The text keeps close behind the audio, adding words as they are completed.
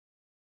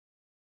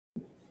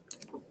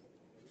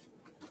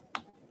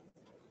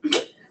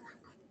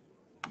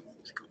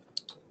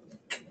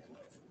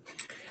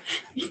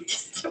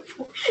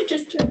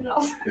Turn it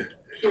off.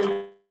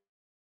 Your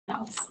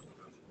mouse.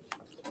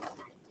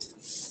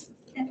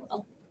 And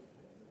well.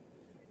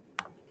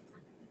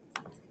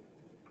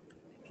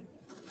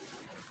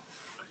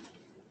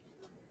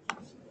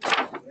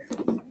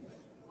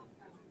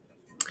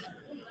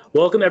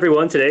 Welcome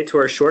everyone today to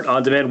our short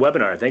on-demand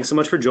webinar. Thanks so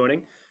much for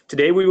joining.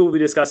 Today we will be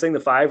discussing the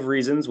 5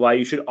 reasons why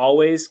you should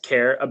always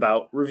care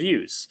about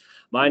reviews.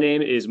 My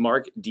name is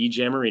Mark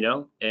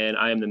DiGiammarino, and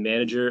I am the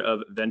manager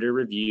of vendor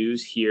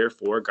reviews here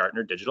for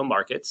Gartner Digital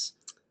Markets.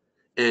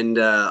 And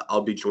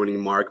I'll be joining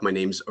Mark. My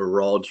name's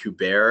Ayrald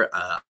Hubert.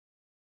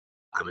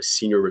 I'm a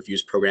senior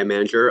reviews program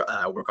manager.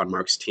 I work on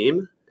Mark's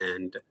team,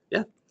 and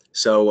yeah.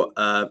 So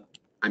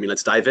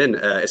let's dive in.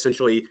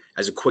 Essentially,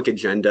 as a quick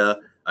agenda,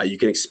 you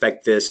can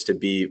expect this to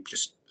be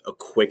just a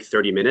quick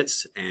 30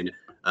 minutes, and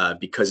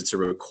because it's a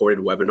recorded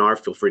webinar,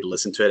 feel free to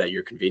listen to it at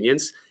your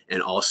convenience.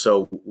 And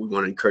also, we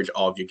want to encourage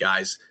all of you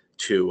guys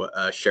to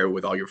share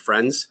with all your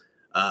friends.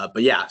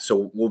 But yeah,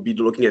 so we'll be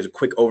looking at a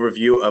quick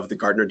overview of the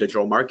Gartner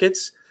Digital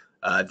Markets.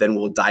 Then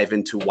we'll dive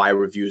into why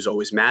reviews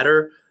always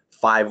matter,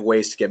 5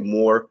 ways to get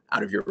more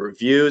out of your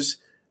reviews,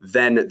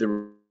 then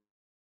the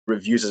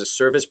Reviews as a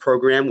Service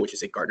program, which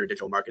is a Gartner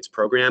Digital Markets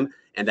program,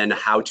 and then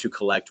how to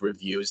collect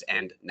reviews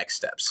and next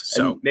steps.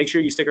 So and make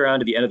sure you stick around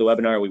to the end of the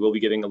webinar. We will be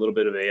giving a little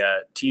bit of a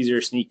teaser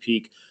sneak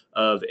peek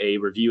of a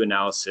review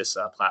analysis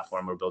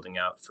platform we're building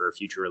out for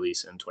future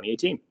release in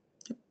 2018.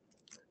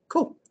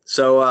 Cool.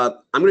 So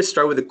I'm going to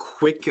start with a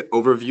quick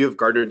overview of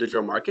Gartner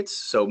Digital Markets.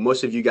 So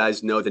most of you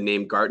guys know the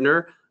name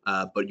Gartner,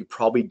 but you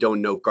probably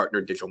don't know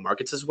Gartner Digital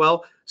Markets as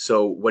well.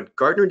 So what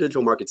Gartner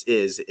Digital Markets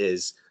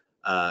is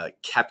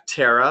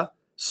Capterra,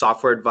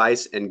 Software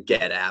Advice, and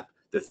GetApp,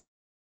 the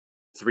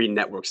 3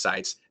 network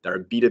sites that are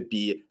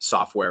B2B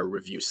software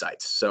review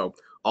sites. So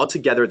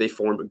altogether, they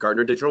form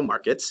Gartner Digital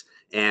Markets,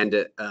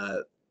 and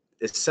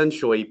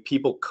essentially,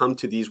 people come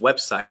to these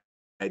websites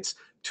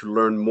to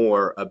learn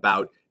more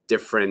about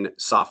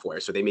different software.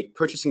 So they make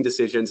purchasing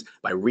decisions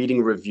by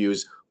reading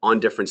reviews on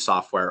different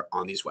software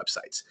on these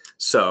websites.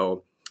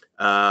 So,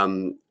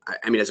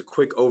 as a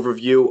quick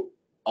overview,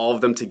 all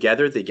of them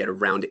together, they get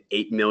around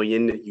 8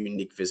 million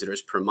unique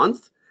visitors per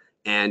month.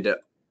 And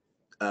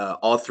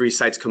all 3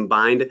 sites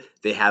combined,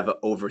 they have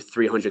over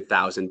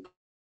 300,000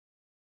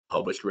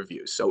 published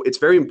reviews. So it's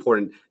very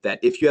important that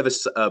if you have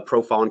a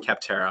profile on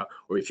Capterra,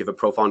 or if you have a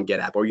profile on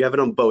GetApp, or you have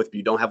it on both, but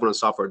you don't have one on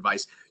Software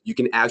Advice, you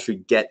can actually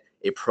get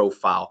a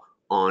profile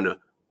on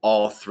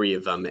all 3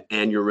 of them,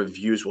 and your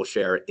reviews will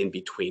share in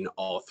between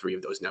all 3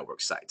 of those network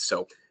sites.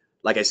 So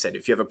like I said,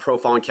 if you have a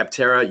profile on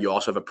Capterra, you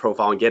also have a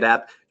profile on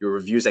GetApp, your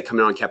reviews that come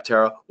in on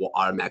Capterra will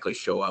automatically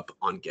show up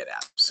on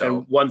GetApp. So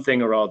and one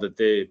thing, Ayrald, that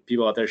the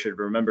people out there should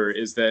remember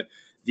is that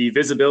the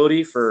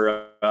visibility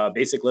for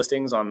basic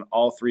listings on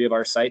all 3 of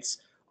our sites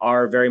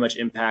are very much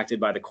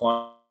impacted by the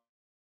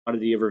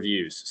quantity of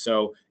reviews.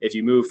 So if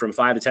you move from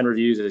 5 to 10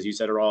 reviews, as you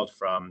said, Ayrald,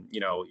 from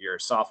your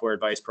Software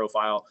Advice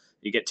profile,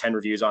 you get 10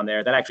 reviews on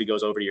there. That actually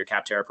goes over to your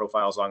Capterra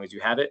profile as long as you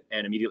have it,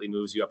 and immediately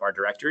moves you up our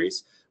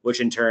directories,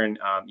 which in turn,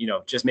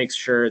 just makes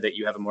sure that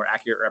you have a more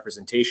accurate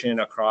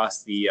representation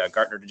across the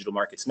Gartner Digital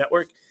Markets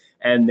network,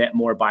 and that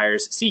more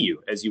buyers see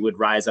you as you would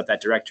rise up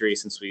that directory,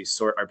 since we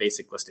sort our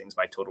basic listings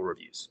by total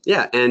reviews.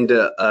 Yeah, and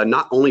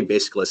not only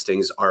basic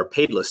listings, our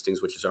paid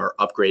listings, which is our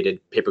upgraded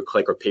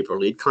pay-per-click or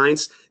pay-per-lead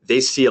clients,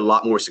 they see a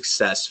lot more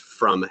success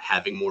from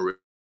having more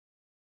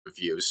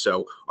reviews.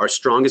 So our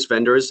strongest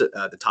vendors,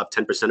 the top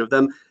 10% of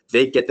them,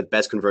 they get the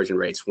best conversion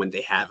rates when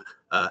they have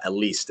at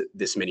least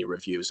this many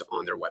reviews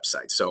on their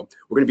website. So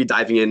we're going to be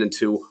diving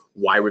into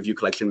why review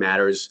collection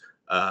matters,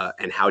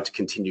 and how to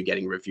continue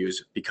getting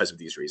reviews because of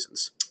these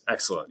reasons.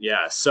 Excellent.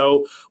 Yeah.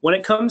 So when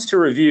it comes to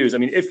reviews,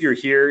 if you're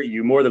here,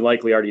 you more than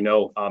likely already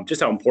know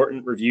just how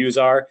important reviews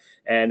are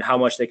and how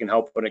much they can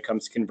help when it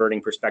comes to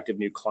converting prospective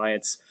new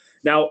clients.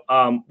 Now,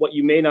 what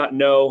you may not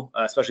know,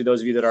 especially those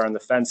of you that are on the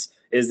fence,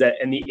 is that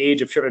in the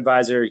age of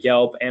TripAdvisor,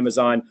 Yelp,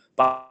 Amazon,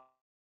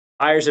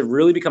 buyers have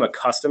really become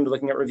accustomed to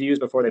looking at reviews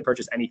before they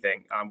purchase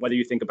anything. Whether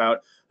you think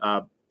about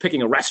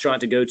picking a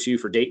restaurant to go to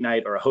for date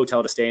night or a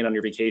hotel to stay in on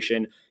your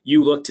vacation,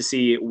 you look to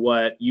see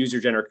what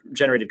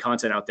user-generated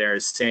content out there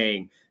is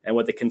saying and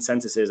what the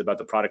consensus is about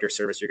the product or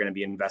service you're going to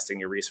be investing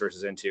your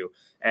resources into.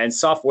 And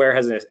software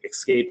hasn't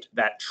escaped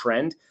that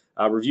trend.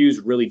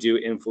 Reviews really do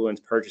influence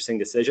purchasing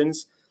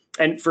decisions.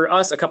 And for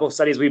us, a couple of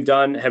studies we've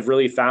done have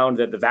really found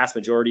that the vast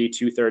majority,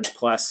 2/3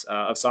 plus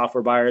of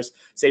software buyers,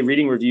 say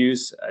reading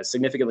reviews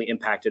significantly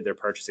impacted their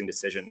purchasing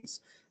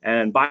decisions.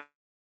 And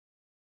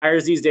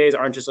buyers these days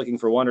aren't just looking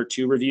for 1 or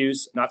 2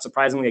 reviews. Not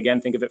surprisingly, again,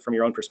 think of it from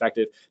your own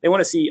perspective. They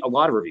want to see a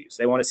lot of reviews.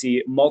 They want to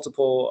see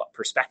multiple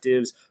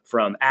perspectives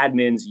from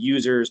admins,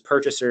 users,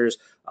 purchasers,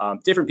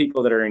 different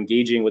people that are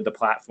engaging with the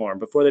platform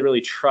before they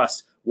really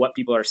trust what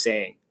people are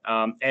saying.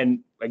 And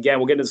again,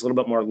 we'll get into this a little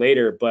bit more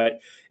later, but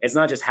it's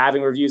not just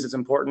having reviews that's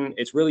important.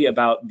 It's really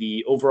about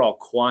the overall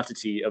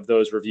quantity of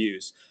those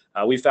reviews.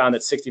 We found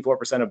that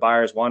 64% of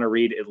buyers want to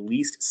read at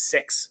least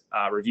 6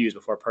 reviews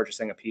before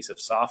purchasing a piece of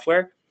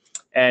software.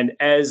 And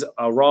as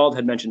Ayrald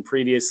had mentioned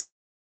previously,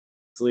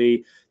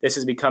 this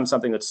has become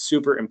something that's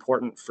super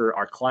important for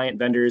our client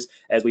vendors,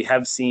 as we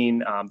have seen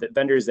that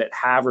vendors that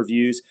have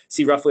reviews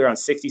see roughly around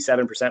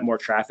 67% more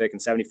traffic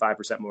and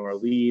 75% more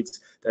leads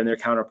than their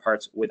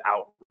counterparts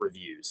without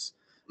reviews.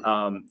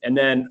 And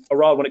then,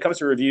 Ayrald, when it comes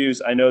to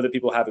reviews, I know that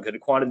people have a good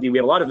quantity. We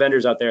have a lot of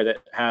vendors out there that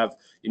have,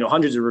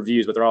 hundreds of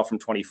reviews, but they're all from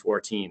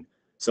 2014.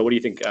 So what do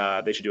you think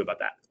they should do about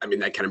that? I mean,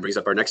 that kind of brings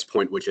up our next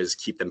point, which is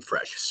keep them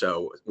fresh.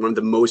 So one of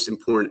the most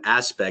important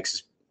aspects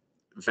is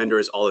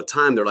vendors all the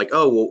time, they're like,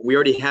 oh, well, we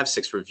already have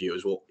 6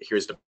 reviews. Well,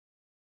 here's the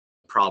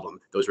problem.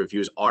 Those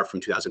reviews are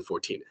from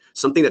 2014.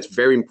 Something that's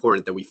very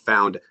important that we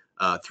found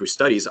through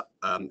studies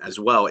as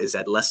well is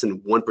that less than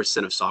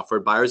 1% of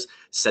software buyers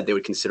said they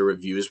would consider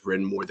reviews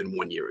written more than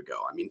 1 year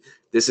ago. I mean,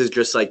 this is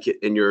just like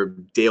in your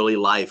daily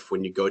life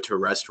when you go to a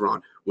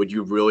restaurant. Would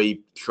you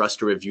really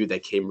trust a review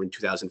that came in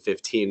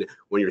 2015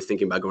 when you're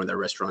thinking about going to that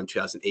restaurant in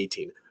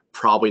 2018?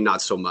 Probably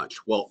not so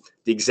much. Well,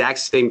 the exact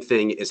same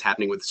thing is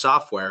happening with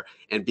software.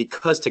 And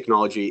because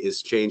technology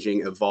is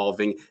changing,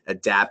 evolving,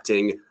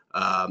 adapting,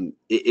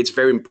 it's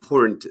very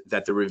important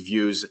that the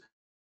reviews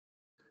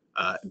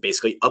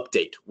basically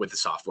update with the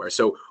software.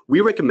 So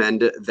we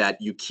recommend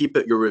that you keep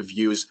your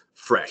reviews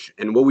fresh.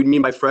 And what we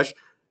mean by fresh,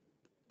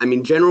 I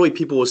mean, generally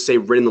people will say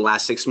written in the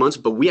last 6 months,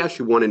 but we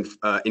actually want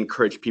to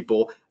encourage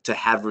people to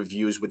have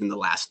reviews within the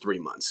last 3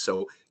 months.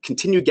 So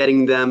continue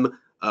getting them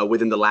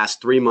within the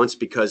last 3 months,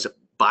 because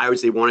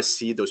buyers, they want to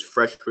see those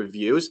fresh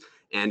reviews.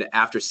 And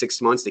after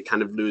 6 months, they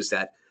kind of lose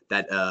that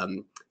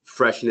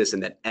freshness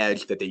and that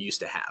edge that they used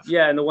to have.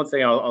 Yeah, and the one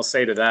thing I'll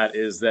say to that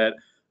is that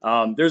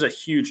there's a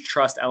huge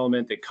trust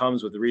element that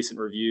comes with the recent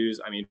reviews.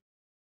 I mean,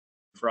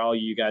 for all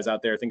you guys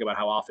out there, think about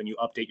how often you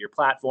update your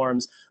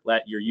platforms,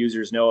 let your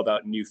users know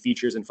about new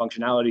features and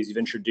functionalities you've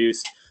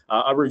introduced.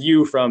 A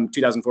review from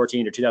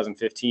 2014 or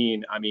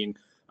 2015, I mean,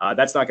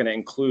 that's not going to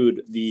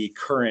include the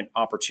current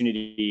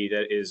opportunity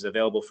that is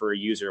available for a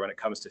user when it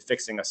comes to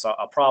fixing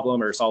a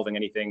problem or solving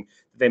anything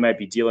that they might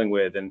be dealing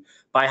with. And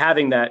by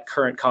having that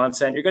current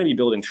content, you're going to be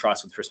building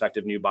trust with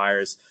prospective new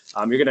buyers.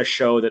 You're going to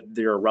show that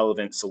they're a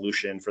relevant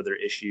solution for their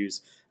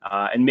issues,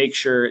 and make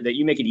sure that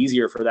you make it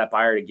easier for that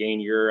buyer to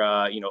gain your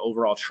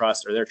overall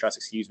trust, or their trust,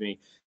 excuse me,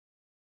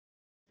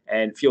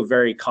 and feel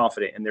very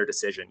confident in their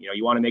decision.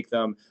 You want to make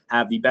them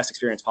have the best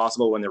experience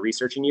possible when they're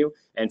researching you,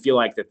 and feel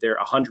like that they're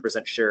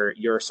 100% sure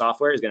your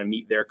software is going to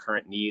meet their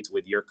current needs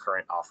with your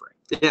current offering.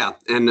 Yeah,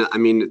 and I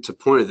mean, to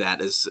point of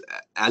that is,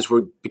 as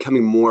we're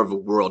becoming more of a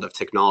world of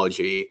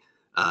technology,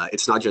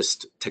 it's not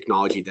just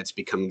technology that's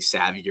becoming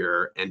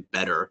savvier and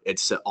better.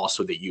 It's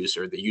also the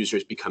user. The user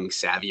is becoming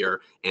savvier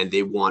and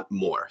they want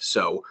more.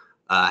 So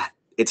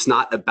it's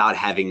not about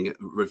having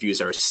reviews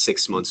that are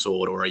 6 months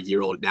old or a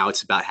year old. Now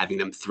it's about having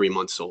them 3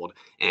 months old.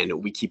 And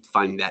we keep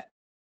finding that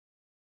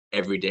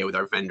every day with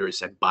our vendors,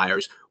 that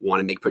buyers want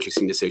to make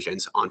purchasing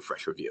decisions on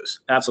fresh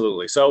reviews.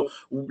 Absolutely. So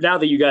now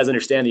that you guys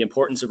understand the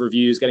importance of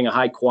reviews, getting a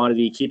high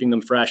quantity, keeping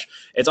them fresh,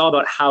 it's all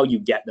about how you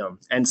get them.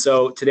 And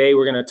so today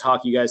we're going to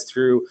talk you guys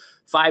through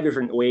 5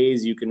 different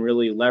ways you can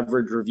really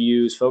leverage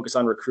reviews, focus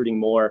on recruiting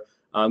more,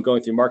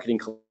 going through marketing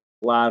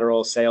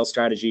collateral, sales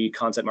strategy,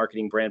 content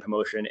marketing, brand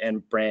promotion,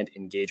 and brand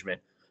engagement.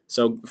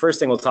 So first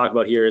thing we'll talk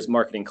about here is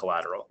marketing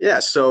collateral. Yeah,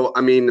 so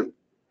I mean,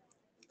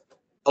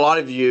 a lot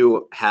of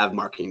you have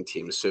marketing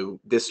teams, so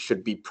this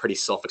should be pretty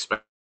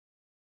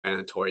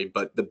self-explanatory,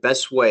 but the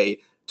best way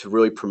to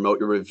really promote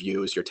your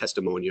reviews, your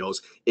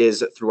testimonials,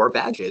 is through our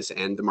badges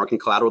and the marketing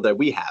collateral that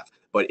we have.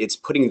 But it's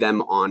putting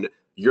them on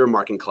your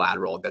marketing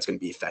collateral that's going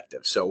to be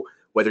effective. So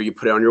whether you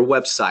put it on your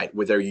website,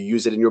 whether you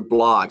use it in your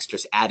blogs,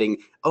 just adding,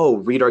 oh,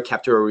 read our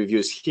Capterra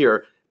reviews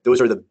here,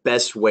 those are the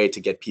best way to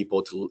get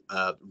people to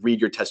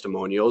read your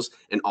testimonials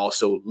and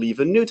also leave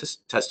a new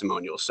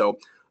testimonial. So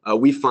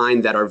we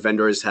find that our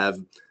vendors have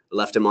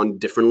left them on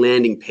different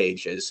landing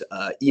pages,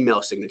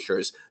 email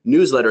signatures,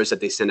 newsletters that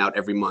they send out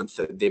every month.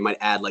 They might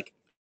add like,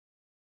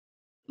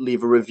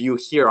 leave a review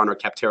here on our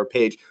Capterra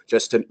page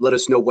just to let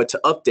us know what to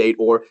update,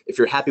 or if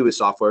you're happy with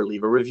software,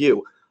 leave a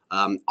review.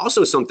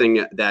 Also,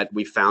 something that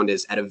we found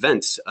is at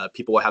events,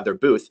 people will have their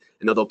booth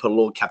and they'll put a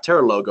little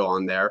Capterra logo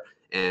on there,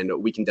 and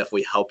we can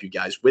definitely help you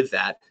guys with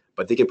that.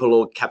 But they can put a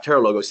little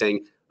Capterra logo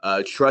saying,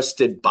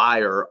 trusted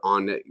buyer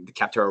on the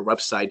Capterra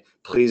website,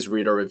 please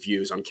read our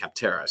reviews on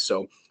Capterra.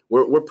 So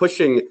we're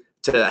pushing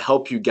to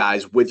help you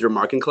guys with your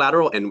marketing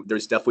collateral, and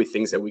there's definitely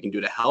things that we can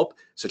do to help,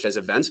 such as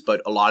events, but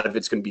a lot of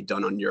it's going to be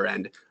done on your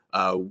end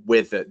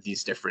with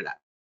these different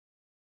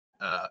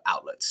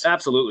outlets.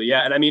 Absolutely,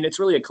 yeah. And I mean, it's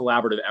really a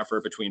collaborative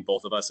effort between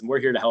both of us, and we're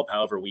here to help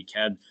however we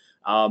can.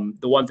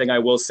 The one thing I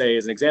will say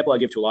is an example I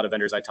give to a lot of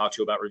vendors I talk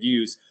to about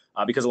reviews,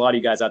 because a lot of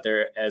you guys out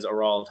there, as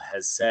Ayrald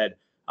has said,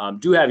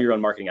 do have your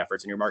own marketing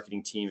efforts and your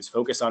marketing teams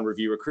focus on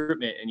review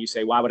recruitment. And you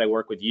say, why would I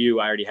work with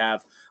you? I already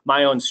have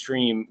my own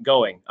stream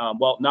going.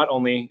 Well, not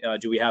only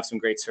do we have some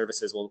great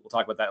services, we'll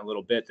talk about that in a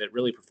little bit, that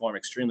really perform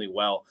extremely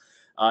well.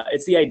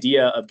 It's the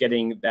idea of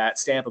getting that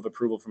stamp of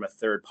approval from a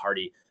third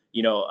party,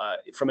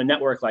 from a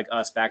network like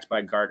us backed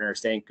by Gartner,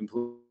 staying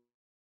completely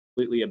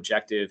completely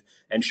objective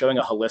and showing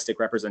a holistic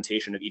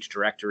representation of each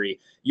directory,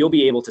 you'll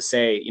be able to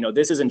say,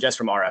 this isn't just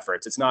from our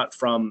efforts. It's not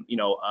from,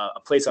 a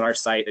place on our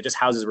site that just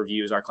houses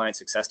reviews our client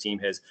success team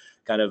has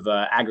kind of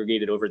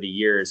aggregated over the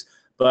years.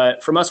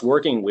 But from us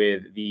working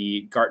with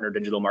the Gartner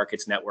Digital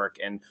Markets Network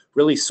and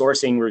really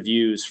sourcing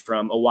reviews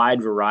from a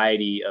wide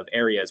variety of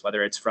areas,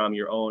 whether it's from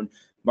your own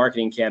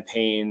marketing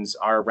campaigns,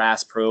 our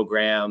RAS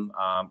program,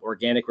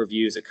 organic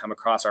reviews that come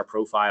across our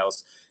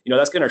profiles,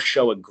 that's going to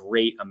show a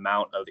great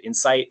amount of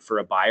insight for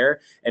a buyer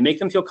and make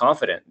them feel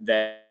confident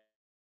that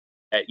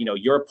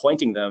you're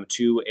pointing them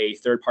to a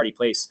third-party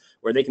place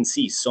where they can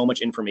see so much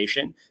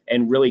information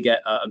and really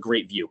get a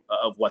great view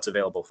of what's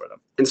available for them.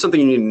 And something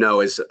you need to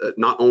know is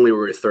not only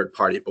we're a third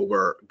party, but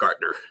we're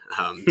Gartner.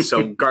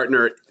 So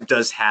Gartner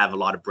does have a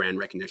lot of brand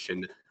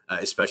recognition,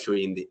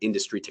 especially in the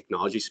industry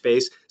technology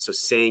space. So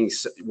saying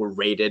we're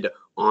rated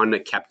on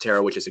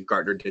Capterra, which is a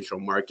Gartner digital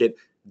market,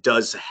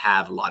 does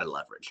have a lot of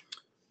leverage.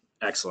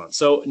 Excellent.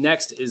 So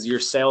next is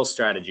your sales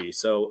strategy.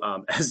 So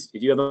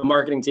if you have a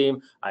marketing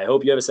team, I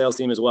hope you have a sales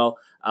team as well.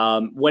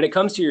 When it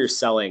comes to your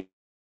selling,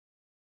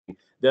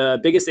 the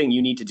biggest thing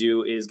you need to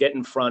do is get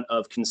in front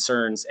of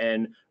concerns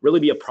and really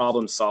be a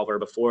problem solver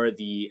before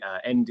the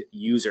end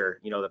user,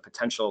 the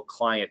potential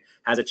client,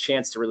 has a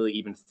chance to really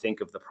even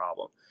think of the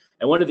problem.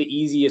 And one of the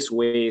easiest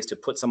ways to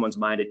put someone's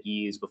mind at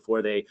ease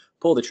before they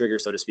pull the trigger,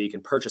 so to speak,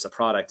 and purchase a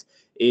product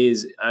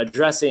is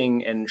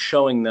addressing and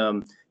showing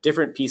them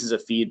different pieces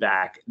of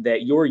feedback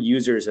that your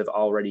users have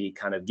already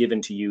kind of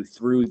given to you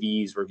through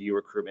these review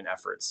recruitment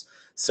efforts.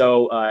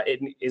 So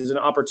it is an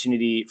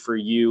opportunity for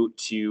you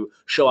to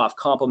show off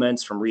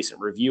compliments from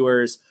recent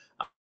reviewers,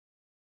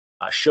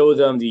 show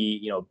them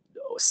the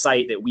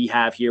site that we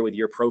have here with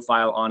your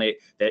profile on it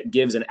that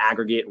gives an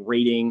aggregate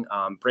rating,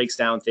 breaks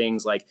down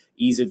things like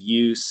ease of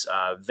use,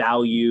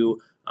 value,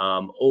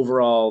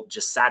 overall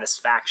just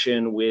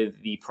satisfaction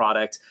with the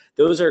product.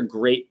 Those are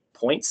great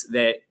points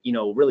that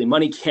really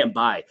money can't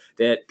buy,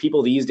 that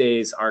people these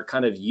days are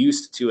kind of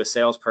used to a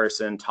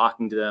salesperson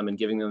talking to them and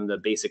giving them the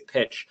basic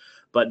pitch,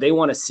 but they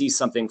want to see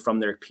something from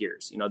their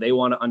peers. They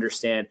want to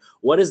understand,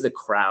 what is the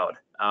crowd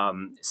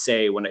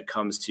say when it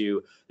comes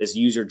to this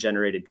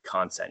user-generated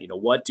content?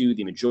 What do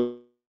the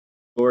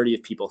majority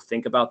of people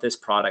think about this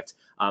product?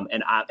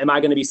 And am I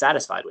going to be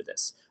satisfied with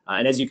this?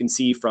 And as you can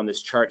see from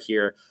this chart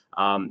here,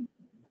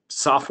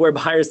 software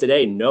buyers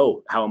today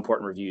know how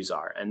important reviews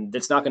are, and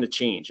it's not going to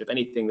change. If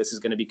anything, this is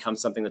going to become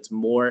something that's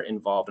more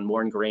involved and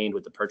more ingrained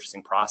with the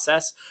purchasing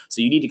process.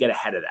 So you need to get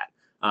ahead of that.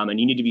 And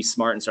you need to be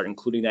smart and start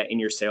including that in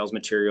your sales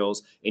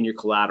materials, in your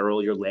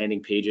collateral, your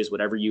landing pages,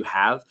 whatever you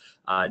have,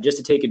 just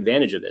to take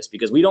advantage of this,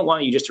 because we don't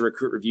want you just to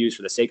recruit reviews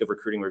for the sake of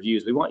recruiting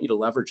reviews. We want you to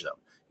leverage them.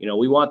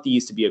 We want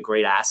these to be a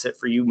great asset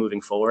for you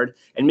moving forward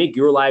and make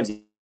your lives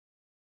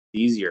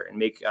easier and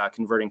make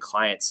converting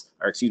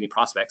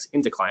prospects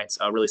into clients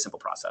a really simple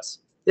process.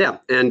 Yeah,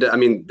 and I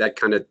mean, that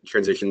kind of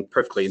transitioned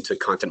perfectly into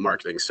content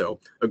marketing. So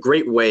a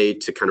great way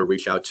to kind of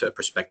reach out to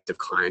prospective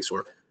clients,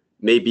 or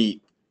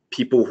maybe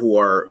people who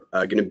are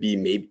going to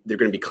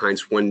be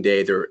clients one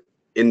day, they're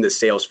in the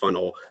sales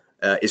funnel,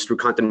 is through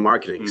content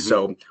marketing. Mm-hmm.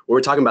 So what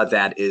we're talking about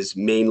that is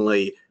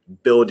mainly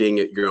building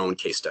your own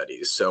case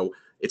studies. So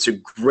it's a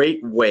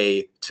great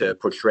way to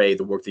portray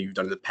the work that you've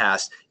done in the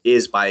past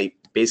is by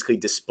basically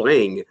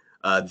displaying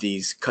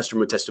these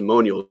customer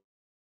testimonials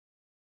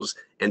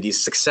and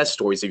these success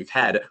stories that you've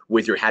had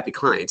with your happy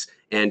clients.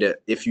 And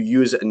if you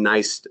use a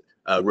nice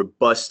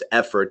robust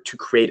effort to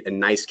create a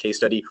nice case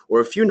study or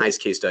a few nice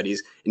case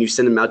studies and you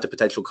send them out to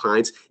potential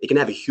clients, it can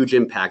have a huge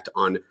impact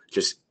on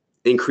just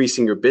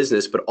increasing your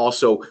business, but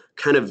also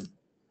kind of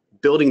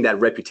building that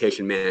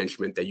reputation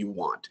management that you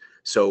want.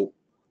 So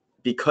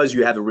because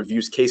you have a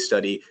reviews case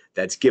study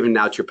that's given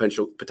out to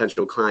your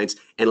potential clients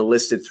and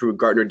listed through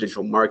Gartner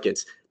Digital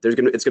Markets,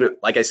 it's gonna,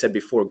 like I said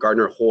before,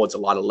 Gartner holds a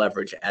lot of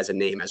leverage as a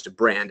name, as a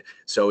brand.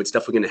 So it's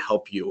definitely going to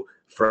help you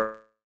from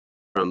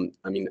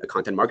a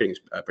content marketing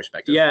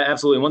perspective. Yeah,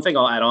 absolutely. One thing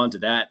I'll add on to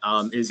that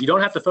is you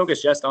don't have to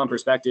focus just on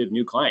prospective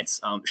new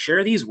clients.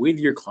 Share these with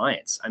your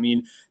clients. I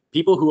mean,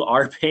 people who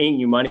are paying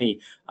you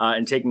money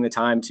and taking the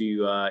time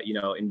to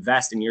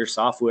invest in your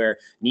software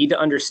need to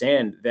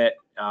understand that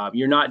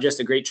you're not just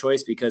a great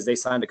choice because they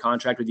signed a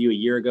contract with you a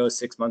year ago,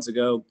 6 months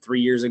ago,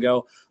 3 years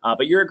ago,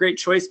 but you're a great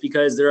choice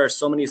because there are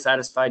so many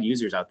satisfied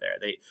users out there.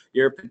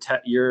 You're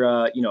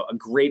a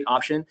great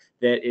option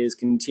that is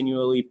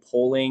continually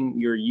polling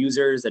your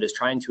users, that is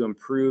trying to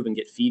improve and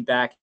get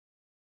feedback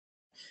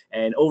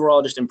and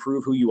overall just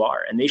improve who you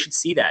are. And they should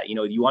see that,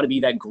 you want to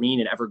be that green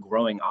and ever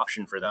growing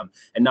option for them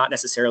and not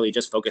necessarily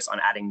just focus on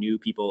adding new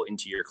people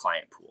into your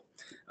client pool.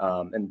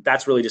 And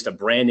that's really just a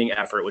branding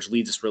effort, which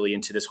leads us really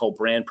into this whole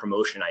brand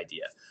promotion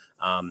idea.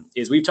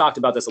 Is we've talked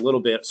about this a little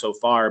bit so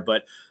far,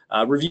 but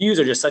reviews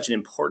are just such an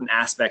important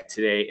aspect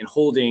today in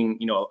holding,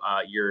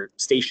 your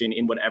station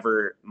in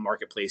whatever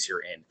marketplace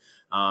you're in.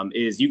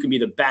 Is you can be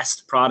the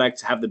best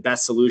product, have the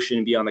best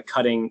solution, be on the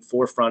cutting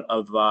forefront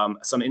of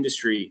some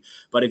industry,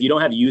 but if you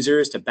don't have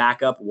users to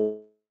back up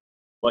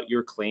what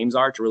your claims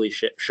are to really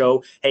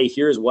show, hey,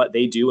 here's what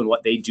they do and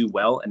what they do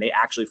well, and they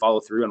actually follow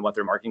through on what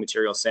their marketing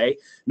materials say,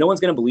 no one's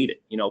going to believe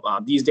it.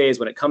 These days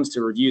when it comes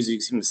to reviews,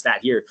 you see the stat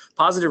here,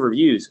 positive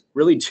reviews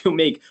really do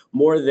make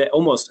more than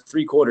almost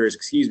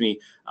 3/4,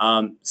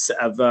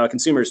 of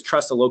consumers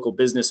trust a local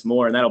business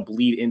more, and that'll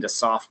bleed into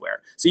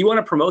software. So you want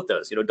to promote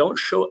those. Don't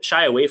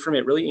shy away from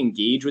it. Really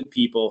engage with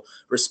people,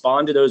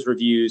 respond to those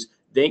reviews,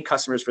 thank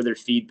customers for their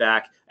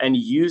feedback, and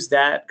use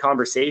that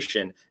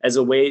conversation as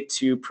a way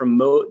to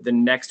promote the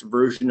next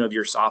version of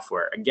your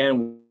software.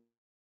 Again,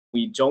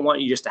 we don't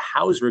want you just to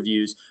house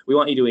reviews. We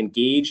want you to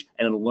engage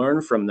and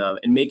learn from them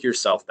and make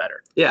yourself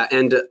better. Yeah,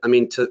 and I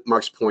mean, to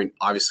Mark's point,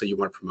 obviously you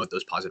want to promote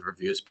those positive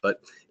reviews,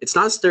 but it's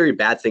not necessarily a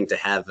bad thing to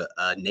have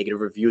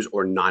negative reviews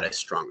or not as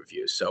strong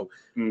reviews. So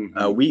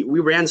we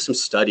ran some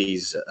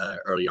studies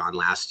early on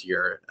last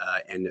year,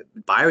 and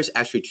buyers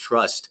actually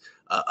trust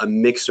a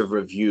mix of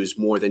reviews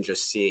more than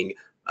just seeing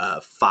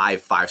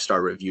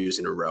five-star reviews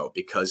in a row,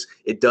 because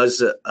it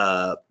does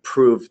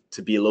prove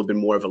to be a little bit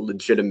more of a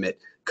legitimate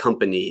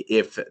company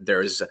if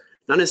there's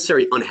not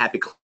necessarily unhappy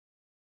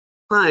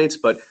clients,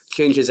 but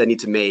changes that need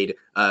to be made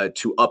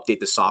to update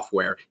the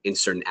software in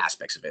certain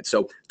aspects of it.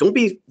 So don't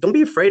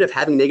be afraid of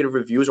having negative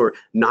reviews or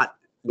not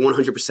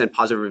 100%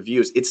 positive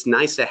reviews. It's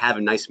nice to have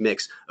a nice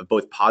mix of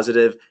both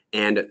positive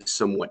and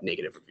somewhat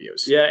negative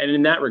reviews. Yeah, and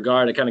in that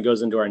regard, it kind of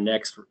goes into our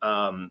next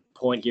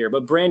point here,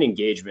 but brand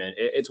engagement,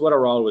 it's what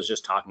Ayrald was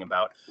just talking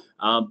about.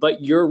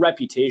 But your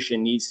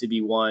reputation needs to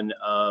be one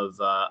of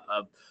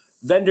a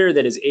vendor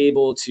that is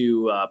able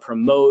to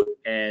promote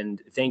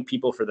and thank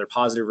people for their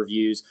positive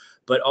reviews,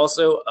 but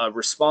also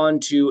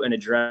respond to and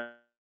address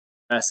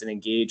and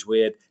engage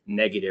with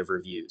negative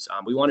reviews.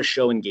 We want to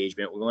show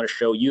engagement. We want to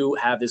show you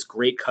have this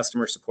great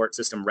customer support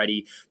system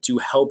ready to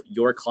help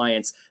your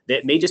clients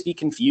that may just be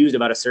confused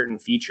about a certain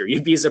feature.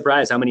 You'd be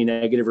surprised how many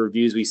negative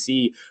reviews we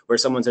see where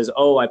someone says,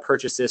 oh, I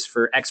purchased this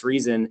for X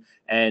reason,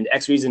 and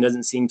X reason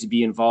doesn't seem to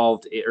be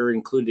involved or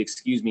included,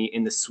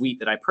 in the suite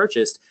that I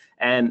purchased.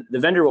 And the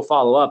vendor will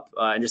follow up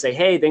and just say,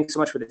 hey, thanks so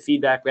much for the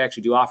feedback. We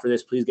actually do offer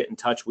this. Please get in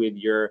touch with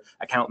your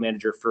account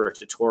manager for a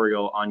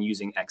tutorial on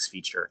using X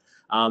feature.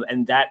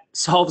 And that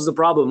solves the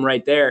problem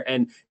right there.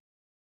 And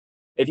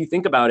if you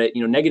think about it,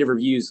 negative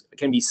reviews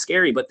can be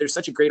scary, but there's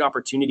such a great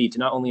opportunity to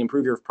not only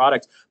improve your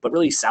product, but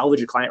really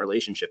salvage a client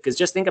relationship. Because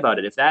just think about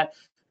it. If that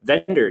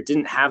vendor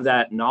didn't have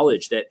that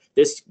knowledge that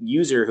this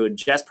user who had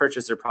just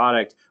purchased their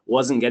product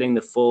wasn't getting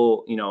the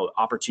full,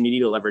 opportunity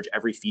to leverage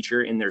every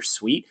feature in their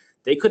suite,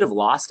 they could have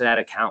lost that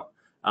account.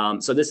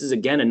 So this is,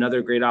 again,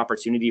 another great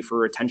opportunity for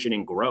retention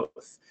and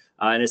growth.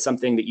 And it's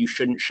something that you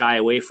shouldn't shy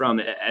away from.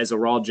 As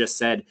Ayrald just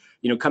said,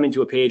 coming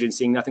to a page and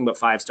seeing nothing but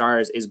 5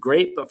 stars is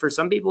great, but for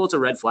some people it's a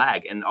red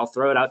flag. And I'll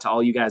throw it out to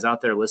all you guys out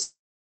there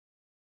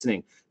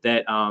listening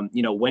that,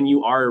 when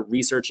you are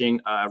researching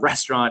a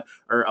restaurant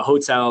or a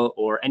hotel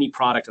or any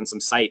product on some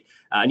site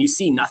and you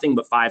see nothing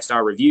but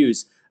 5-star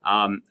reviews,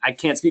 I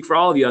can't speak for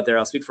all of you out there.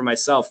 I'll speak for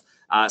myself.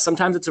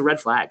 Sometimes it's a red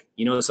flag.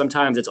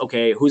 Sometimes it's,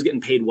 okay, who's getting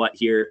paid what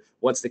here?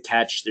 What's the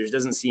catch? There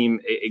doesn't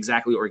seem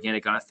exactly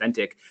organic and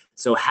authentic.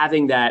 So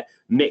having that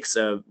mix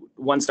of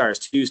 1 stars,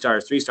 2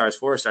 stars, 3 stars,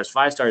 4 stars,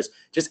 5 stars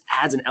just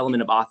adds an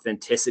element of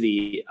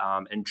authenticity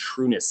and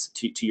trueness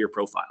to your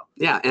profile.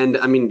 Yeah, and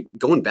I mean,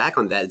 going back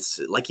on that, it's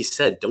like you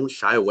said, don't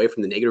shy away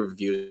from the negative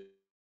reviews.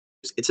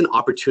 It's an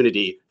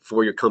opportunity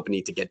for your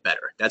company to get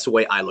better. That's the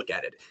way I look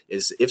at it,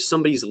 is if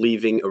somebody's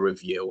leaving a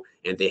review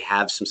and they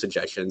have some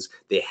suggestions,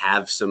 they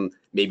have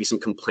maybe some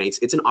complaints,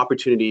 it's an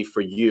opportunity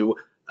for you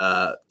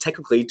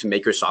technically to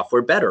make your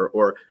software better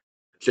or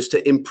just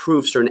to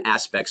improve certain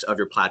aspects of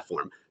your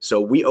platform. So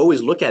we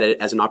always look at it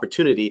as an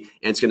opportunity,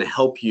 and it's going to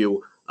help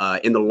you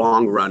in the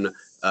long run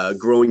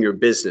growing your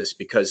business,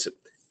 because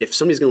if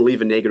somebody's going to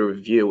leave a negative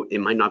review, it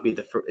might not be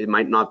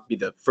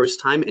the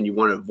first time, and you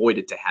want to avoid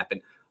it to happen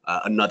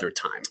another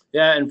time.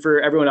 Yeah, and for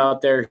everyone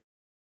out there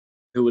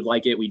who would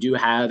like it, we do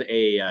have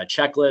a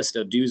checklist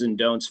of do's and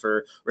don'ts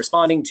for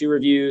responding to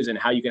reviews and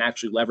how you can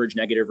actually leverage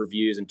negative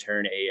reviews and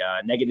turn a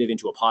negative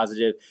into a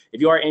positive. If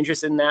you are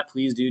interested in that,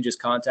 please do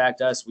just contact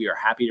us. We are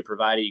happy to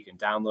provide it. You can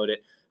download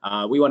it.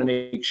 We want to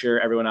make sure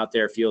everyone out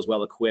there feels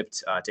well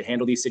equipped to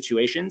handle these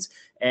situations.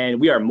 And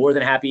we are more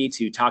than happy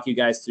to talk you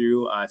guys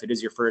through if it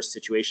is your first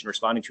situation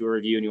responding to a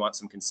review and you want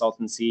some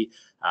consultancy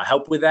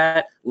help with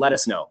that, let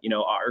us know.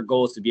 Our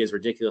goal is to be as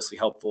ridiculously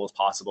helpful as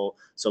possible.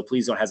 So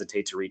please don't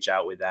hesitate to reach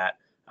out with that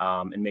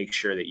and make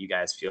sure that you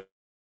guys feel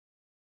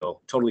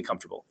totally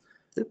comfortable.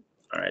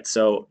 All right,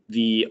 so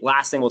the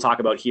last thing we'll talk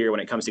about here when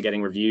it comes to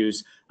getting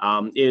reviews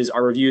is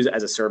our reviews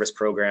as a service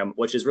program,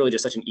 which is really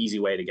just such an easy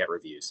way to get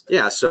reviews.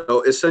 Yeah,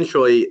 so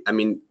essentially, I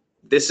mean,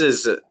 this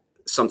is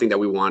something that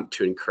we want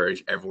to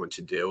encourage everyone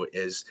to do,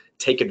 is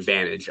take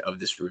advantage of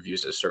this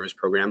reviews as a service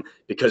program,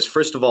 because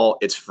first of all,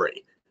 it's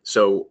free.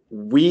 So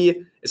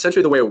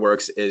essentially the way it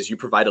works is you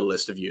provide a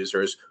list of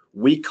users,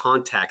 we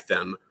contact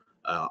them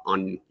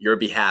on your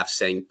behalf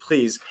saying,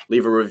 please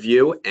leave a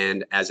review,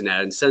 and as an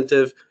added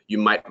incentive, you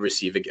might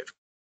receive a gift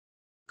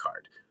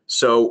card.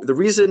 So the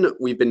reason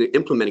we've been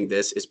implementing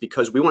this is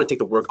because we want to take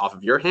the work off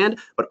of your hand,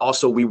 but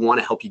also we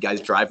want to help you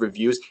guys drive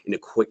reviews in a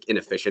quick and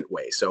efficient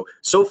way. So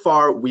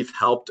far we've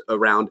helped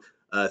around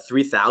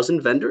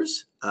 3,000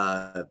 vendors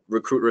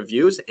recruit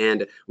reviews,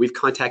 and we've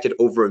contacted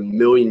over 1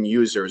 million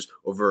users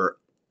over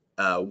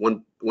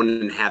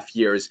 1.5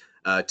 years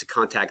to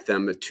contact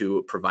them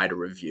to provide a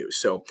review.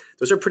 So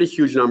those are pretty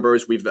huge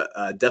numbers. We've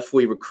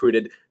definitely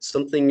recruited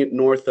something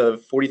north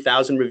of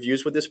 40,000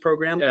 reviews with this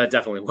program. Yeah,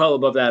 definitely. Well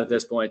above that at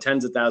this point,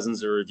 tens of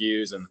thousands of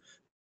reviews, and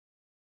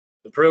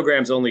the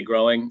program's only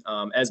growing.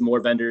 As more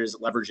vendors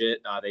leverage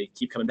it, they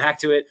keep coming back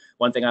to it.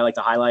 One thing I like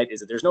to highlight is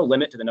that there's no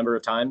limit to the number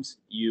of times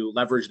you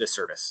leverage this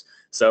service.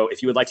 So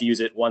if you would like to use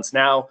it once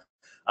now,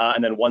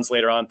 and then once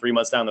later on, 3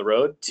 months down the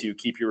road, to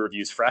keep your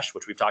reviews fresh,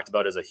 which we've talked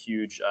about as a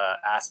huge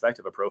aspect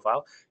of a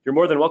profile, you're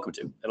more than welcome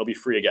to. It'll be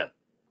free again.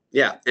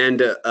 Yeah,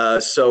 and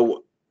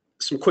so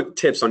some quick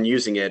tips on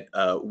using it.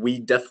 We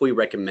definitely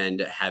recommend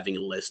having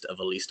a list of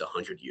at least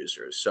 100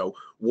 users. So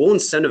we'll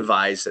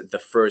incentivize the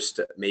first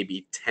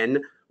maybe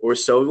 10 or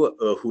so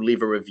who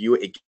leave a review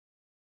a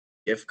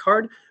gift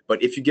card.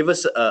 But if you give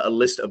us a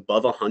list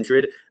above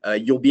 100,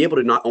 you'll be able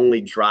to not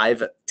only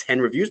drive 10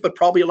 reviews, but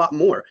probably a lot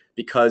more,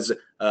 because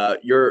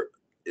you're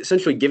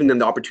essentially giving them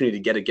the opportunity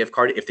to get a gift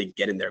card if they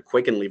get in there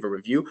quick and leave a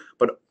review.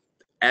 But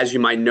as you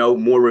might know,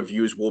 more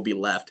reviews will be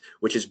left,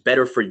 which is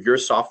better for your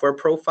software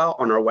profile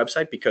on our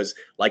website, because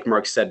like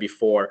Mark said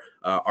before,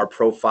 our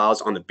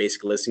profiles on the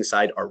basic listing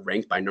side are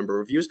ranked by number of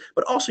reviews,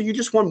 but also you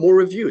just want more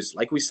reviews,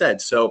 like we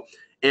said. So,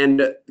 and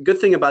the good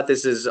thing about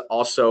this is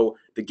also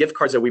the gift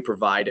cards that we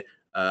provide,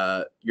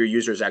 your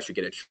users actually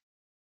get a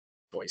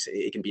choice.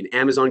 It can be an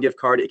Amazon gift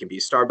card, it can be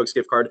a Starbucks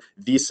gift card,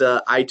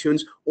 Visa,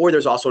 iTunes, or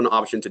there's also an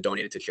option to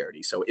donate it to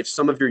charity. So if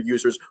some of your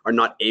users are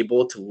not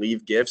able to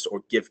leave gifts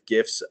or give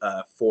gifts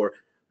for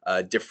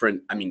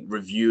different,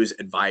 reviews,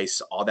 advice,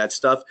 all that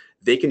stuff,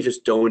 they can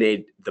just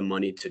donate the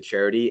money to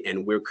charity.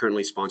 And we're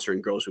currently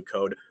sponsoring Girls Who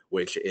Code,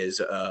 which is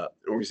an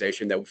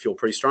organization that we feel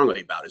pretty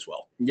strongly about as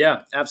well.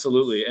 Yeah,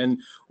 absolutely. And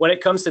when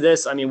it comes to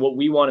this, what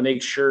we want to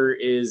make sure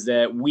is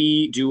that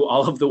we do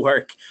all of the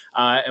work,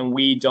 and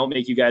we don't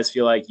make you guys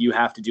feel like you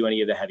have to do any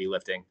of the heavy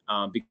lifting.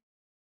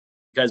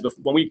 Because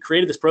when we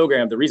created this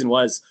program, the reason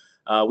was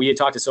we had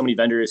talked to so many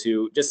vendors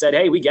who just said,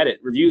 hey, we get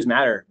it, reviews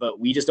matter, but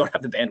we just don't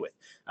have the bandwidth.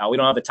 We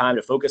don't have the time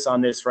to focus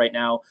on this right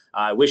now.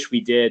 I wish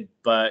we did,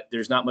 but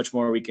there's not much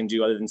more we can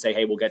do other than say,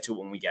 hey, we'll get to it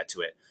when we get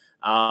to it.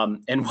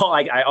 And while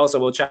I also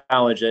will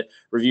challenge that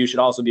review should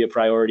also be a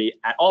priority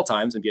at all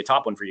times and be a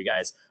top one for you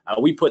guys,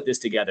 we put this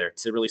together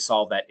to really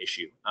solve that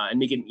issue and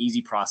make it an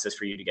easy process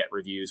for you to get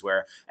reviews,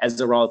 where, as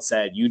Ayrald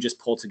said, you just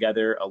pull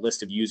together a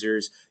list of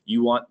users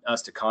you want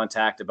us to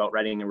contact about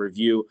writing a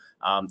review.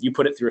 You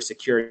put it through a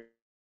secure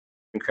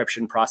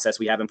encryption process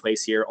we have in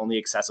place here, only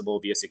accessible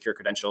via secure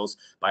credentials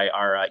by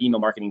our email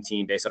marketing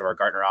team based out of our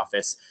Gartner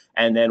office.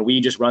 And then we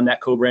just run that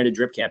co-branded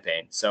drip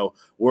campaign. So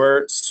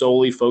we're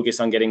solely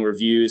focused on getting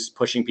reviews,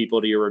 pushing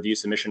people to your review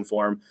submission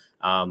form,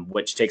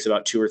 which takes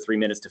about 2 or 3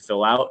 minutes to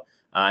fill out.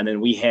 And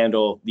then we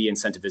handle the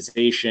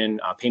incentivization,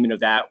 payment of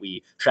that.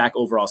 We track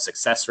overall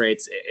success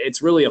rates.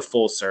 It's really a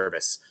full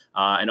service.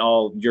 And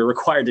all you're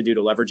required to do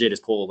to leverage it is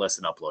pull a list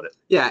and upload it.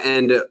 Yeah,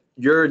 and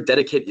you're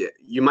dedicated.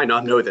 You might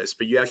not know this,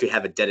 but you actually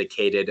have a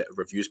dedicated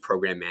reviews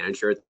program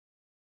manager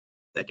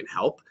that can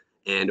help.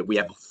 And we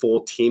have a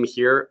full team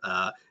here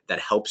that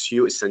helps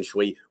you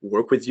essentially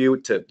work with you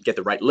to get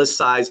the right list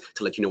size,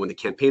 to let you know when the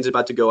campaign's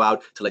about to go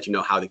out, to let you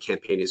know how the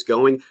campaign is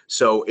going.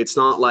 So it's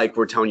not like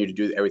we're telling you to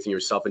do everything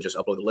yourself and just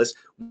upload the list.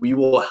 We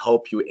will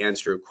help you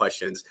answer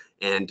questions.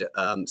 And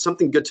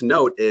something good to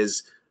note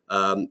is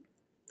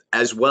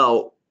as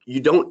well, you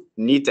don't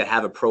need to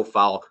have a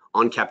profile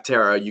on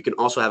Capterra. You can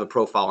also have a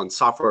profile on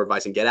Software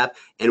Advice and GetApp,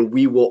 and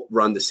we will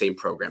run the same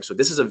program. So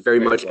this is a very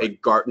much a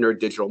Gartner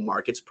digital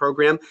markets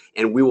program,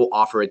 and we will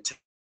offer it to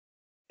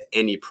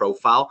any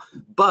profile.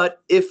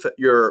 But if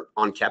you're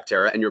on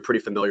Capterra and you're pretty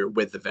familiar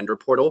with the vendor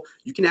portal,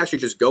 you can actually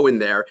just go in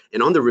there,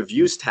 and on the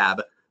reviews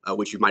tab,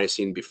 which you might have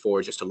seen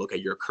before, just to look at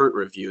your current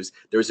reviews,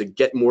 there's a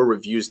Get More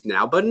Reviews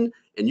Now button,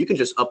 and you can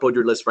just upload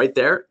your list right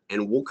there,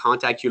 and we'll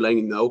contact you letting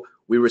you know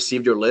we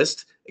received your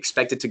list,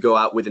 expect it to go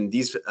out within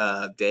these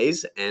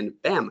days, and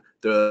bam,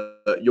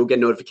 you'll get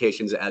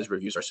notifications as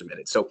reviews are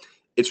submitted. So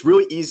it's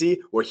really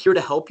easy. We're here to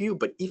help you,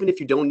 but even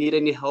if you don't need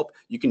any help,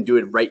 you can do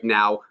it right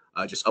now.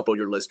 Just upload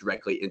your list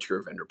directly into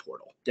your vendor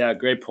portal. Yeah,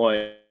 great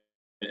point.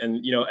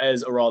 And,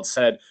 as Ayrald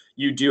said,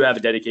 you do have a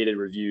dedicated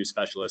review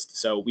specialist.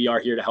 So we are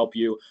here to help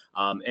you.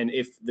 And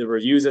if the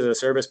reviews as a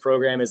service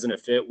program isn't a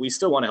fit, we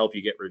still want to help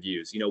you get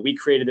reviews. We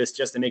created this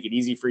just to make it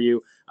easy for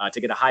you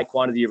to get a high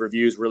quantity of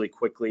reviews really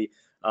quickly.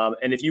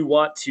 And if you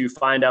want to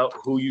find out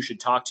who you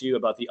should talk to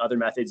about the other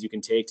methods you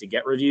can take to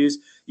get reviews,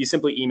 you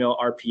simply email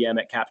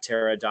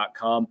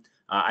rpm@capterra.com.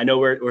 I know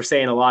we're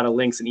saying a lot of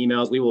links and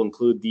emails. We will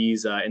include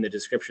these in the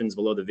descriptions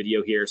below the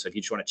video here. So if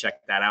you just want to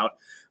check that out.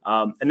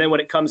 And then when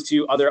it comes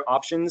to other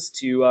options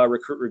to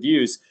recruit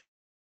reviews,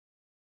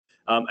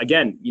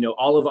 again,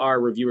 all of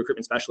our review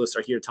recruitment specialists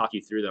are here to talk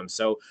you through them.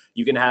 So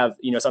you can have,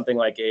 something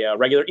like a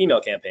regular email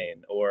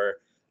campaign or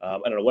I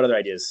don't know, what other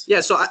ideas?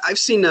 Yeah, so I've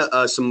seen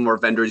some more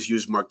vendors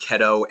use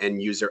Marketo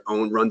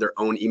and run their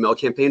own email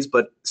campaigns.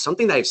 But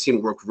something that I've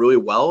seen work really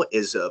well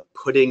is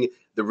putting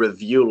the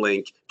review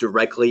link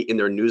directly in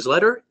their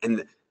newsletter,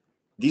 and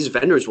these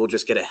vendors will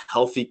just get a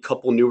healthy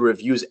couple new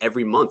reviews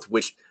every month.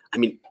 Which, I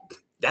mean,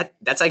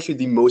 that's actually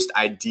the most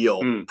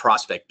ideal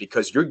prospect,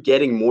 because you're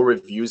getting more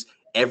reviews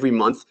every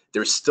month.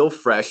 They're still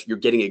fresh. You're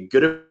getting a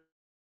good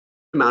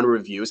amount of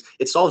reviews.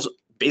 It solves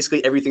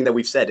basically everything that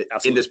we've said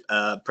in this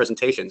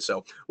presentation.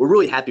 So we're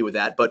really happy with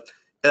that. But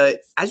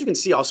as you can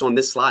see also on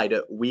this slide,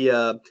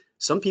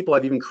 some people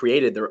have even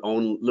created their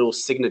own little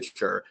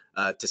signature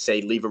to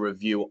say, leave a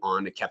review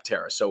on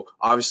Capterra. So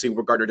obviously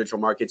we're Gartner Digital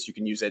Markets. You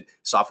can use it,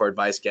 Software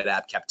Advice,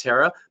 GetApp,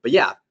 Capterra. But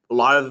yeah, a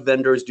lot of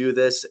vendors do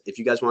this. If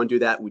you guys want to do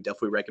that, we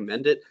definitely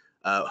recommend it.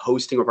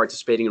 Hosting or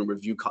participating in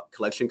review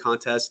collection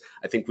contests.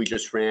 I think we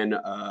just ran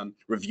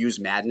Reviews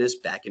Madness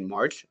back in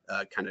March,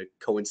 kind of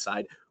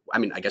coincide. I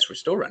mean, I guess we're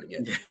still running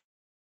it.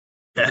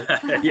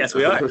 Yes,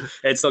 we are.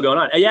 It's still going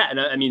on. Yeah, and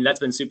I mean, that's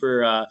been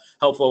super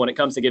helpful when it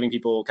comes to giving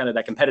people kind of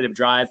that competitive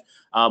drive.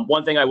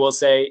 One thing I will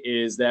say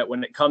is that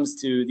when it comes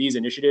to these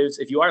initiatives,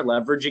 if you are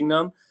leveraging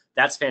them,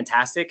 that's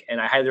fantastic. And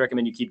I highly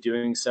recommend you keep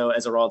doing so.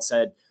 As Ayrald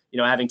said,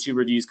 having 2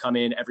 reviews come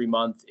in every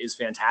month is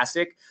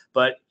fantastic,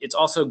 but it's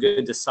also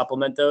good to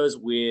supplement those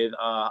with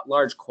a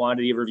large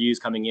quantity of reviews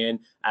coming in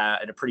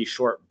at a pretty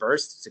short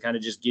burst to kind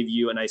of just give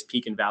you a nice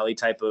peak and valley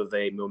type of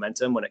a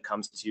momentum when it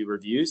comes to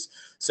reviews.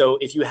 So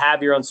if you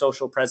have your own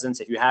social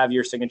presence, if you have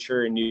your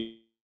signature and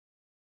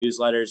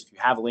newsletters, if you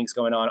have links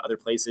going on other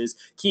places,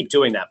 keep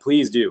doing that.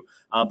 Please do.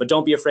 But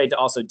don't be afraid to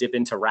also dip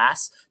into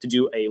RAS to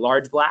do a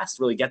large blast,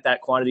 really get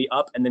that quantity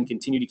up, and then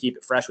continue to keep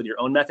it fresh with your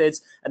own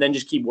methods, and then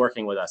just keep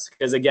working with us.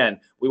 Because again,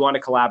 we want to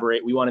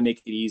collaborate, we want to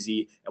make it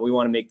easy, and we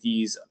want to make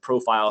these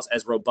profiles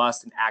as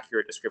robust and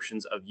accurate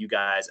descriptions of you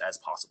guys as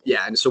possible.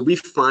 Yeah, and so we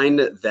find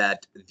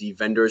that the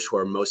vendors who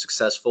are most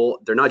successful,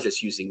 they're not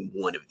just using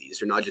one of these.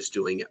 They're not just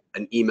doing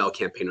an email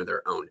campaign of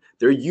their own.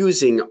 They're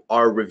using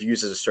our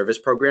Reviews as a Service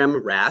program,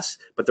 RAS,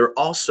 but they're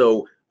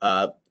also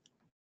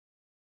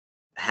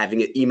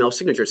having an email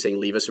signature saying,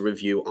 leave us a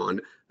review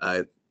on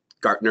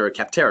Gartner or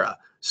Capterra.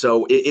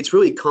 So it's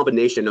really a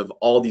combination of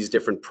all these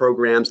different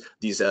programs,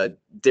 these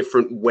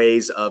different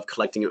ways of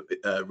collecting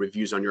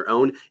reviews on your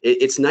own.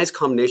 It's a nice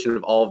combination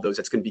of all of those.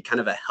 That's going to be kind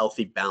of a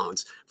healthy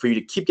balance for you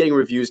to keep getting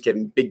reviews,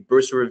 getting big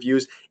bursts of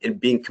reviews, and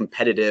being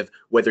competitive,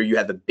 whether you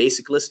have a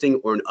basic listing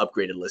or an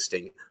upgraded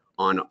listing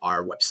on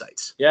our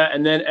websites. Yeah,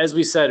 and then as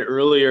we said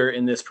earlier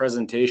in this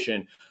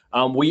presentation,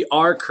 we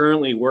are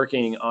currently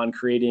working on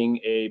creating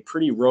a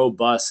pretty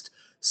robust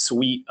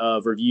suite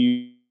of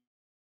review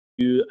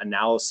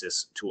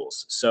analysis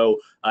tools. So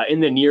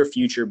in the near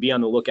future, be on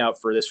the lookout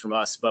for this from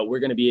us, but we're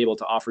going to be able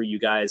to offer you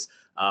guys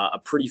a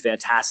pretty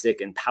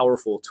fantastic and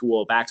powerful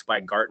tool backed by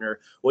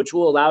Gartner, which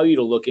will allow you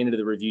to look into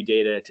the review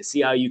data to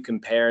see how you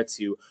compare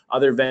to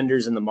other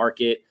vendors in the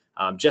market,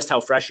 just how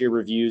fresh your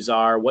reviews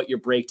are, what your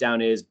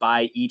breakdown is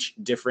by each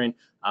different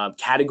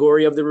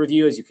category of the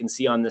review. As you can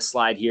see on this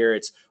slide here,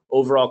 it's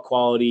overall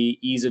quality,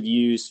 ease of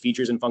use,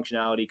 features and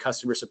functionality,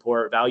 customer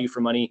support, value for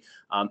money.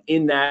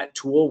 In that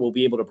tool, we'll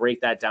be able to break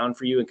that down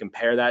for you and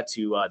compare that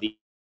to the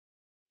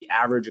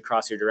average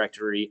across your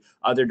directory,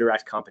 other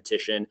direct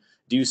competition,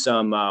 do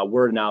some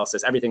word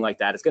analysis, everything like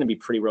that. It's going to be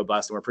pretty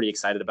robust, and we're pretty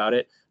excited about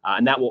it.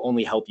 And that will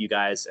only help you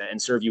guys and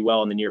serve you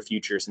well in the near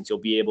future, since you'll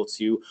be able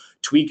to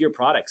tweak your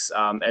products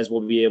as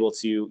we'll be able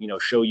to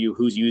show you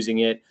who's using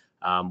it,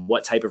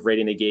 what type of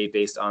rating they gave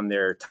based on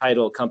their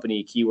title,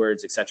 company,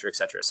 keywords, et cetera, et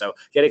cetera. So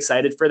get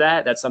excited for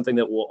that. That's something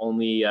that will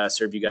only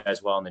serve you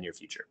guys well in the near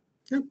future.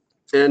 Yeah.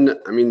 And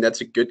I mean,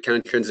 that's a good kind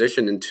of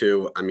transition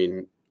into, I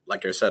mean,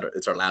 like I said,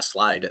 it's our last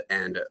slide.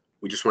 And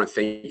we just want to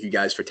thank you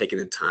guys for taking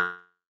the time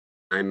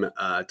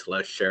to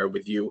let us share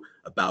with you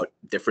about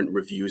different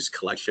reviews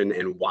collection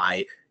and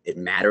why it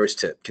matters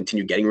to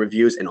continue getting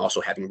reviews and also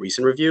having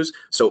recent reviews.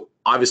 So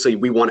obviously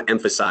we want to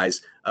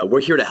emphasize,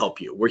 we're here to help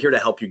you. We're here to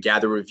help you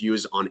gather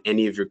reviews on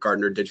any of your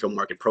Gartner digital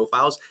market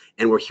profiles.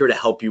 And we're here to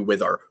help you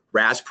with our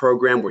RAS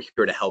program. We're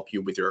here to help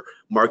you with your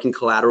marketing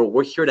collateral.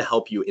 We're here to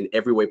help you in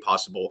every way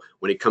possible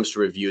when it comes to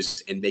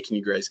reviews and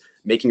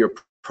making your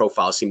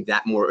profile seem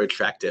that more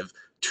attractive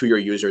to your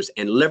users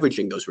and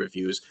leveraging those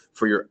reviews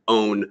for your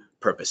own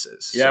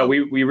purposes. Yeah, so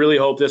we really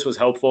hope this was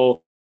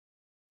helpful.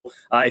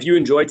 If you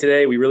enjoyed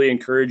today, we really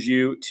encourage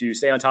you to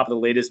stay on top of the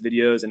latest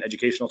videos and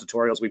educational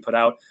tutorials we put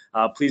out.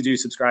 Please do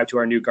subscribe to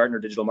our new Gartner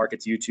Digital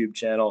Markets YouTube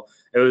channel.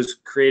 It was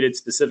created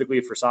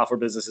specifically for software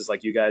businesses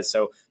like you guys,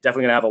 so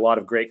definitely gonna have a lot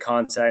of great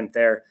content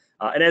there.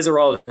 And as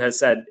Ayrald has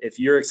said, if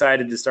you're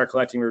excited to start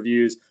collecting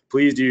reviews,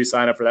 please do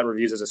sign up for that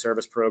Reviews as a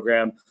Service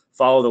program.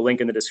 Follow the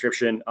link in the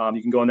description.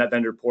 You can go on that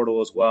vendor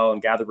portal as well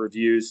and gather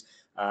reviews.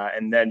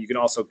 And then you can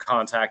also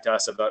contact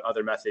us about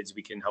other methods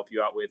we can help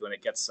you out with when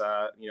it gets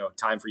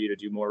time for you to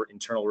do more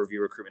internal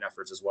review recruitment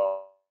efforts as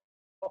well.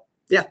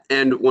 Yeah,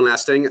 and one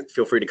last thing,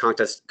 feel free to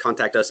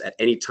contact us at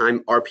any time,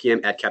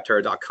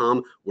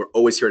 rpm@capterra.com. We're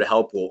always here to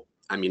help.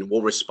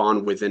 We'll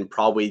respond within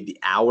probably the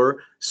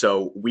hour.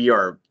 So we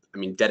are,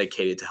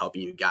 dedicated to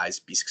helping you guys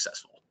be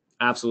successful.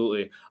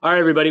 Absolutely. All right,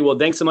 everybody. Well,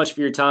 thanks so much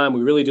for your time.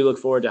 We really do look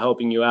forward to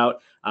helping you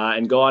out,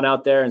 and go on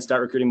out there and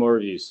start recruiting more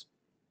reviews.